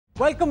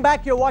Welcome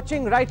back. You're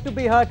watching Right to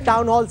Be Heard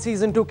Town Hall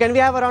Season 2. Can we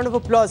have a round of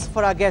applause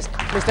for our guest,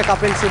 Mr.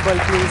 Kapil Sibal,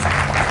 please?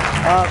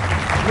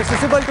 Mr.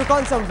 Sibal took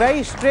on some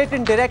very straight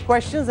and direct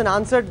questions and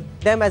answered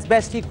them as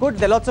best he could.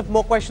 There are lots of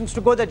more questions to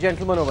go. The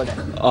gentleman over there.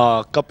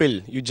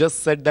 Kapil, you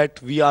just said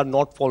that we are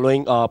not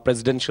following a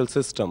presidential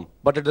system.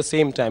 But at the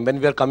same time, when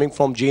we are coming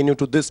from JNU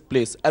to this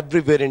place,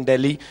 everywhere in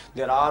Delhi,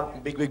 there are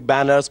big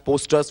banners,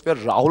 posters where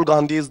Rahul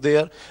Gandhi is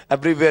there.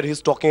 Everywhere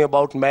he's talking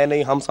about "Main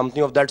nahi hum,"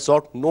 something of that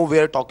sort.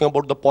 Nowhere talking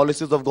about the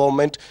policies of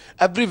government.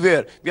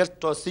 Everywhere we are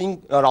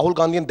seeing Rahul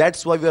Gandhi, and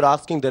that's why we are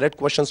asking direct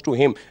questions to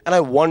him. And I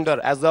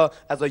wonder, as a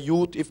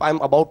youth, if I'm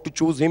about to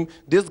choose him,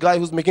 this guy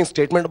who's making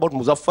statement about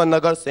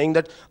Muzaffarnagar, saying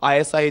that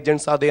ISI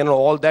agents are there and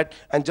all that,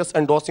 and just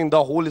endorsing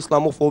the whole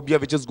Islamophobia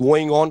which is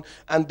going on.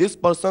 And this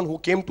person who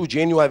came to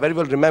JNU, I very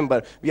well remember.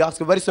 We asked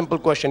a very simple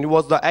question. He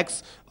was the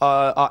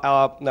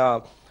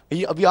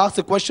we asked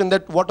a question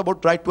that what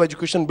about right to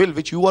education bill,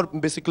 which you are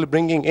basically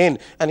bringing in?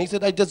 And he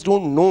said, I just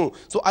don't know.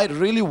 So I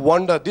really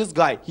wonder, this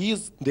guy, he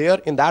is there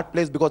in that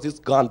place because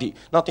he's Gandhi,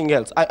 nothing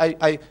else.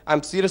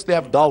 I'm seriously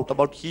have doubt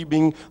about he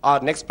being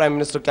our next Prime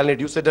Minister candidate.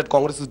 You said that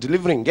Congress is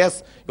delivering.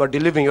 Yes, you're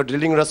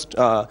delivering us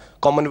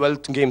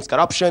Commonwealth Games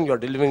corruption, you're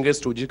delivering us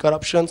 2G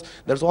corruptions.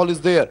 That's all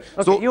is there.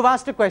 Okay, so you've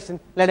asked a question,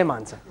 let him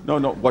answer. No,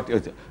 what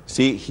is it?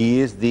 See,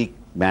 he is the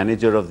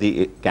manager of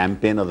the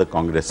campaign of the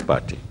Congress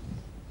party.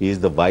 He is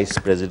the vice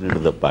president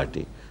of the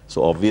party.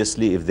 So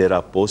obviously, if there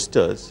are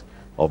posters,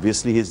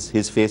 obviously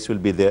his face will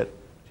be there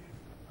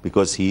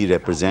because he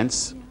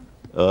represents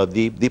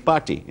the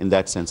party in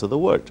that sense of the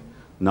word.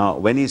 Now,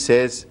 when he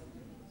says,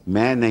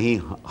 "Main nahi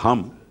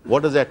hum,"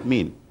 what does that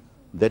mean?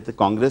 That the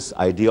Congress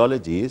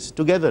ideology is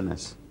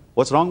togetherness.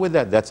 What's wrong with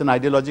that? That's an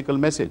ideological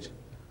message.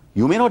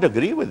 You may not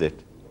agree with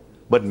it,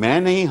 but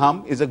 "Main nahi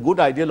hum" is a good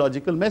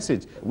ideological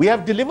message. We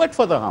have delivered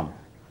for the hum.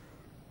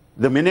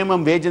 The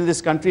minimum wage in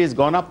this country has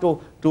gone up to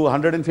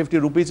 150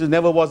 rupees, which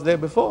never was there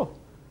before.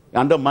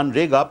 Under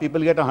Manrega, people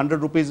get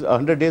 100 rupees,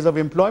 100 days of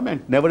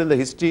employment. Never in the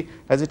history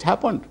has it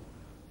happened.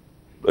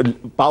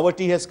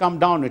 Poverty has come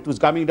down. It was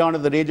coming down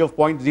at the range of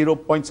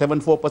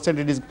 0.74%.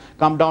 It has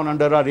come down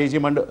under our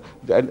regime in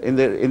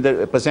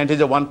the percentage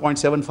of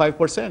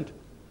 1.75%.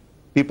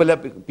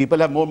 People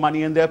have more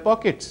money in their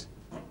pockets.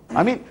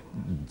 I mean,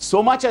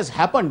 so much has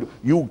happened.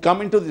 You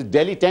come into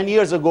Delhi 10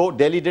 years ago,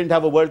 Delhi didn't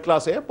have a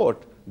world-class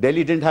airport.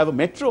 Delhi didn't have a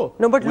metro.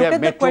 No, but look at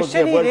the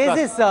question he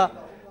raises.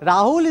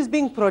 Rahul is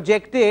being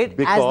projected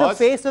as the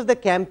face of the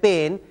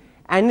campaign,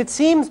 and it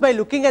seems by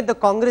looking at the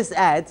Congress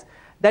ads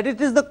that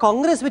it is the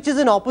Congress which is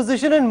in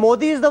opposition and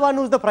Modi is the one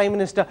who's the Prime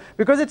Minister.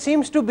 Because it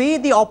seems to be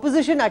the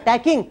opposition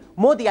attacking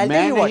Modi. I'll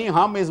tell you what.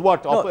 Hum is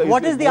what? No,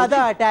 what is the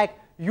other attack?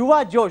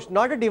 Yuva Josh,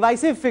 not a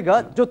divisive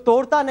figure. Jo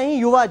torta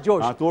nahi, Yuva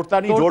Josh. Torta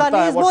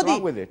nahi is Modi.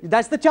 Wrong with it?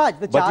 That's the charge.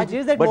 The charge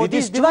is that Modi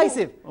is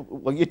divisive.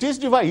 It is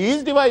divided. He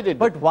is divided.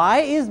 But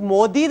why is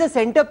Modi the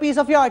centerpiece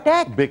of your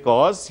attack?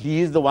 Because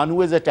he is the one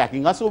who is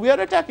attacking us, so we are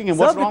attacking him.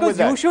 What's wrong with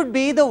that? Because you should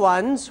be the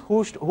ones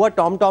who are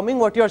tom-tomming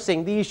what you're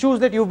saying, the issues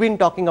that you've been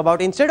talking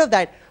about. Instead of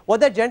that, what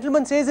that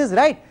gentleman says is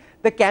right.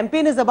 The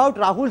campaign is about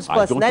Rahul's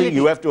personality. I don't think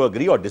you have to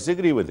agree or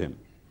disagree with him.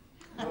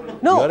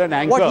 No, you are an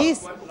anchor.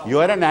 You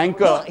are an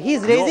anchor. No,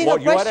 he's raising a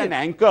question. You are an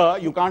anchor.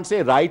 You can't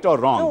say right or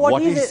wrong. No,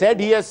 what he said,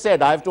 he has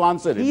said. I have to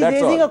answer it. He's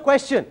raising a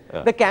question.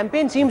 Yeah. The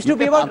campaign seems to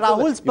be about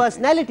Rahul's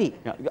personality.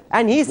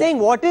 And he's saying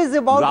what is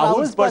about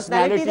Rahul's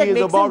personality that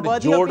makes him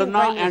worthy of being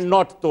Prime Minister. And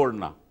not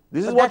Torna.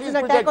 This is what he's projecting.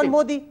 That's an attack on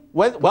Modi.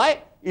 Well,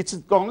 why? It's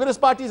Congress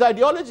party's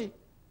ideology.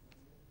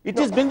 It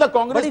has been the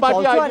Congress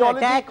party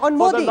ideology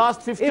for the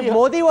last 50 years. If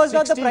Modi was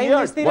not the Prime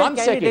Ministerial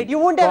candidate, you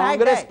wouldn't have had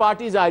that. Congress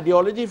party's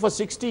ideology for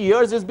 60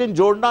 years has been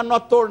Jodna,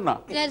 not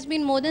Torna. It has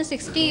been more than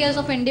 60 years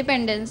of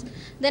independence.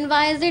 Then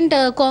why isn't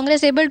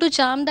Congress able to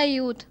charm the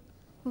youth?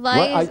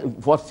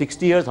 For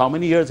 60 years, how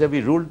many years have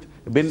we ruled,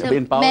 been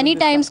in power? Many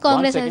times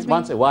Congress has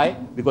been. Why?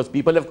 Because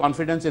people have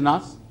confidence in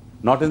us,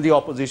 not in the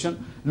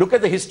opposition. Look at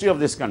the history of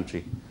this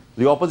country.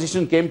 The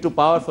opposition came to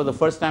power for the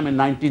first time in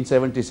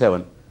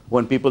 1977.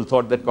 When people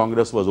thought that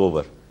Congress was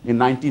over. In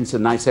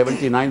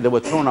 1979, they were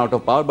thrown out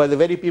of power by the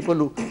very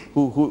people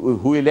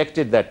who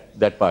elected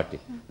that party.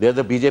 There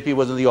the BJP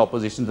was in the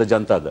opposition, the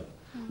Janata Dal.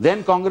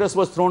 Then Congress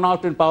was thrown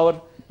out in power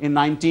in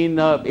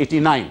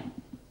 1989,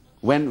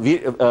 when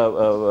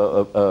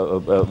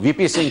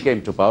VP Singh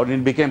came to power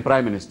and became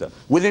Prime Minister.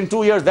 Within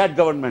 2 years, that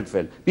government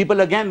fell.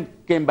 People again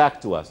came back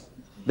to us.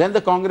 Then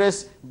the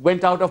Congress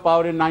went out of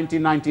power in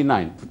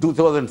 1999,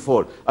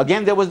 2004.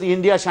 Again, there was the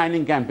India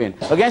Shining campaign.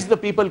 Against the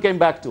people came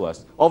back to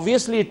us.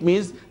 Obviously, it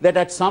means that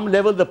at some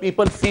level, the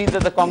people feel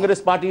that the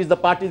Congress party is the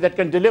party that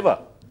can deliver.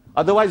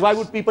 Otherwise, why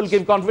would people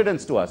give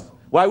confidence to us?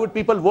 Why would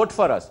people vote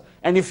for us?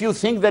 And if you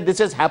think that this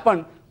has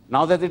happened,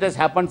 now that it has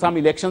happened, some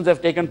elections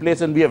have taken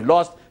place and we have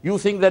lost, you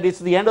think that it's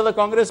the end of the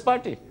Congress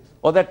party.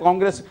 or that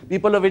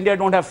people of India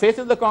don't have faith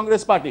in the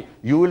Congress party.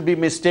 You will be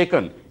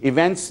mistaken.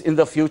 Events in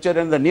the future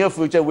and the near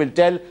future will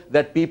tell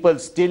that people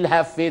still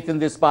have faith in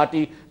this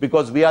party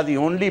because we are the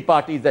only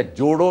party that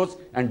jodos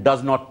and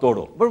does not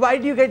todo. But why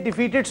do you get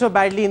defeated so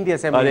badly in the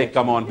assembly?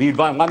 Come on, we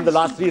won the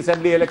last 3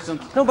 assembly elections.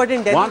 No, but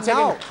in Delhi Once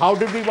again, how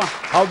did we win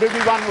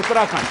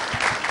Uttarakhand?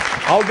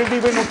 How did we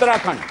win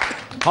Uttarakhand?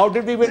 How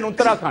did we win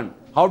Uttarakhand?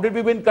 How did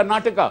we win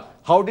Karnataka?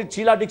 How did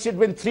Sheila Dixit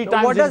win 3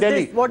 times in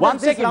Delhi? One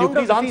second, you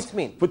please answer.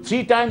 Mean? For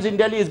 3 times in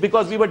Delhi is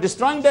because we were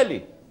destroying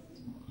Delhi.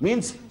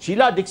 Means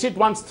Sheila Dixit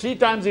won 3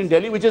 times in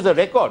Delhi, which is a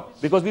record,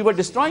 because we were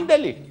destroying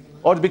Delhi.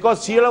 Or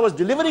because Sheila was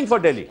delivering for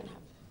Delhi.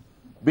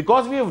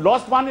 Because we have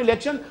lost one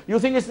election, you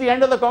think it's the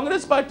end of the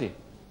Congress party.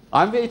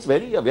 It's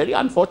very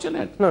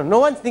unfortunate. No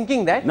one's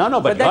thinking that.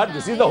 No, but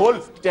this is the whole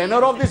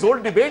tenor of this whole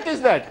debate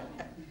is that.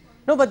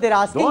 No, but they're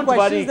asking Don't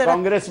questions. Don't worry,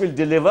 Congress will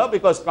deliver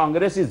because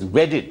Congress is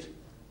wedded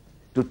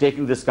to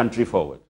taking this country forward.